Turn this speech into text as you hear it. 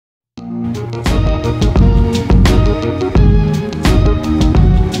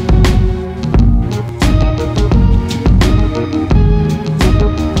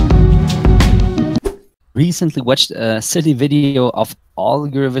Recently watched a silly video of all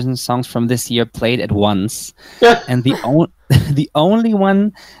Eurovision songs from this year played at once, and the only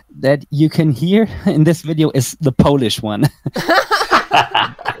one that you can hear in this video is the Polish one.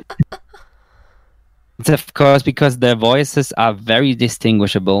 It's of course because their voices are very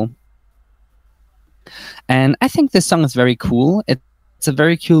distinguishable, and I think this song is very cool. It's a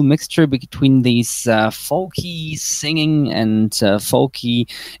very cool mixture between these folky singing and folky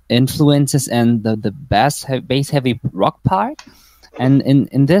influences and the bass heavy rock part. And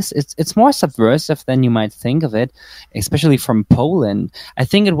in this, it's more subversive than you might think of it, especially from Poland. I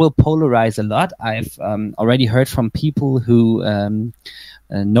think it will polarize a lot. I've already heard from people who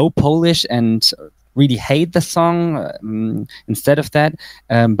know Polish and really hate the song instead of that.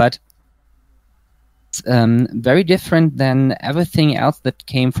 But very different than everything else that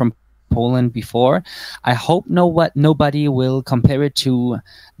came from Poland before. I hope nobody will compare it to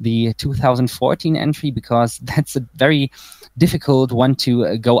the 2014 entry, because that's a very difficult one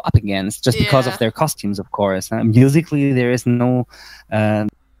to go up against, just because of their costumes, of course. Musically, there is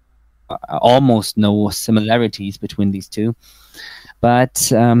almost no similarities between these two.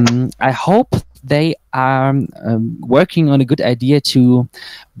 But I hope they are working on a good idea to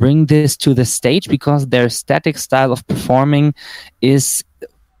bring this to the stage, because their static style of performing is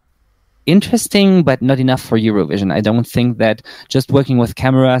interesting, but not enough for Eurovision. I don't think that just working with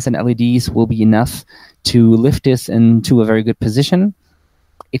cameras and LEDs will be enough to lift this into a very good position.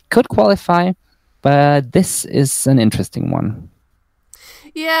 It could qualify, but this is an interesting one.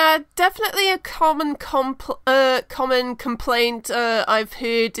 Yeah, definitely a common complaint I've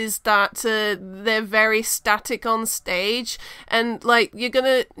heard is that they're very static on stage, and like you're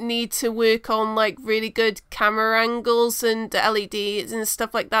gonna need to work on like really good camera angles and LEDs and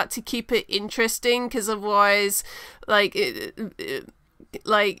stuff like that to keep it interesting, because otherwise, if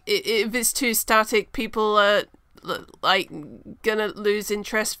it's too static, people are like gonna lose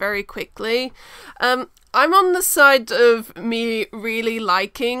interest very quickly. I'm on the side of me really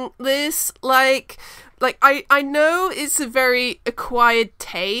liking this. Like I know it's a very acquired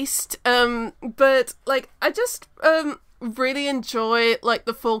taste, but like I just really enjoy like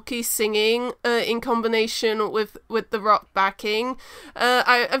the folky singing in combination with the rock backing.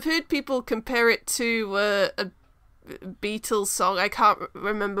 I've heard people compare it to a Beatles song. I can't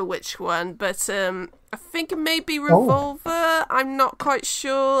remember which one, but I think it may be Revolver. I'm not quite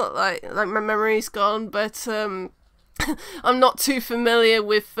sure. Like my memory's gone, but I'm not too familiar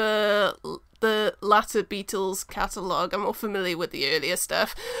with the latter Beatles catalogue. I'm more familiar with the earlier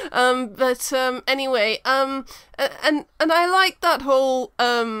stuff. Anyway, and I like that whole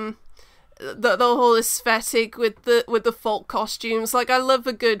the whole aesthetic with the folk costumes. Like I love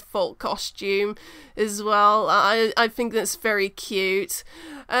a good folk costume as well. I think that's very cute.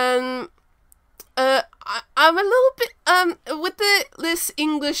 I'm a little bit with this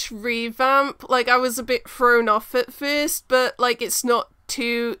English revamp. Like I was a bit thrown off at first, but like it's not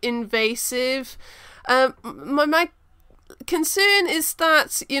too invasive. My concern is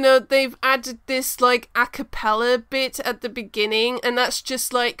that, you know, they've added this like a cappella bit at the beginning, and that's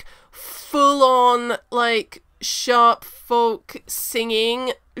just like full on like sharp folk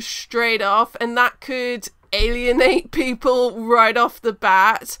singing straight off, and that could alienate people right off the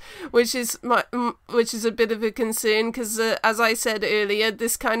bat, which is a bit of a concern, because as I said earlier,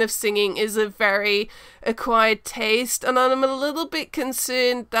 this kind of singing is a very acquired taste, and I'm a little bit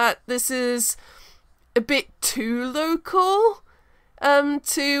concerned that this is a bit too local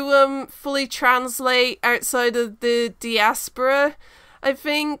to fully translate outside of the diaspora. I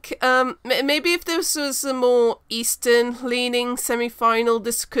think maybe if this was a more Eastern-leaning semi-final,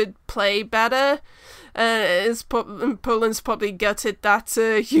 this could play better. Poland's probably gutted that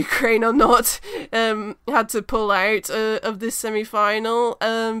Ukraine or not had to pull out of this semi-final,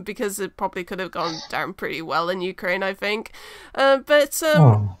 because it probably could have gone down pretty well in Ukraine, I think.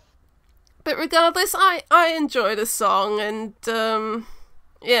 But regardless, I enjoy the song, and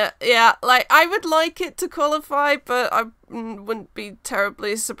yeah, like I would like it to qualify, but I wouldn't be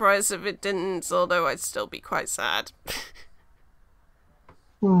terribly surprised if it didn't, although I'd still be quite sad.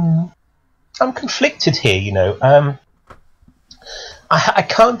 I'm conflicted here, you know. I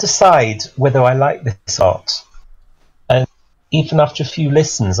can't decide whether I like this art, and even after a few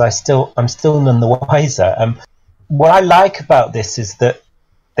listens, I'm still none the wiser. What I like about this is that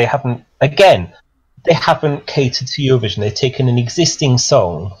they haven't catered to Eurovision. They've taken an existing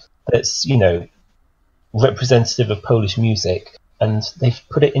song that's, you know, representative of Polish music, and they've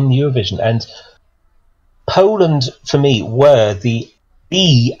put it in Eurovision. And Poland, for me, were the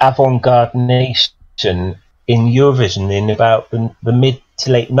avant-garde nation in Eurovision in about the mid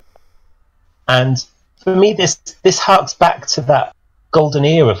to late 90s. And for me, this harks back to that golden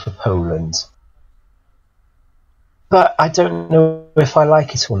era for Poland. But I don't know if I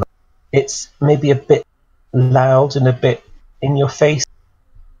like it or not. It's maybe a bit loud and a bit in your face.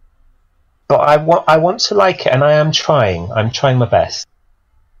 But I want to like it, and I am trying. I'm trying my best.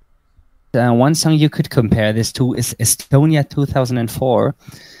 One song you could compare this to is Estonia 2004.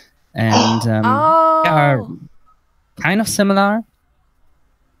 And they are kind of similar.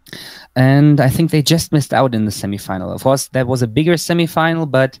 And I think they just missed out in the semifinal. Of course, that was a bigger semifinal,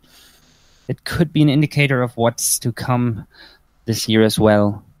 but it could be an indicator of what's to come this year as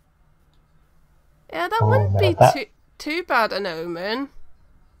well. Yeah, that wouldn't be too bad an omen.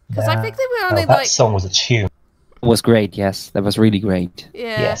 Because I think they were only that song was a tune. It was great, yes. That was really great.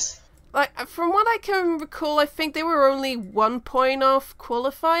 Yeah. Yes. Like, from what I can recall, I think they were only 1 point off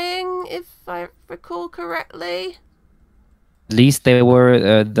qualifying, if I recall correctly. At least they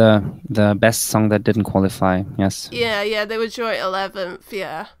were the best song that didn't qualify, yes. Yeah, they were joint 11th,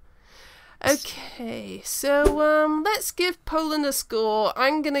 yeah. Okay, so let's give Poland a score.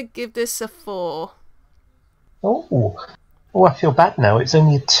 I'm going to give this a 4. Oh, I feel bad now. It's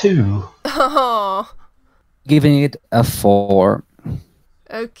only a 2. Oh. Giving it a 4.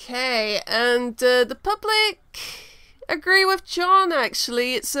 Okay, and the public agree with John,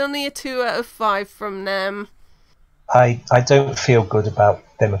 actually. It's only a 2 out of 5 from them. I don't feel good about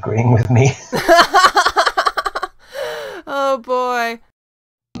them agreeing with me.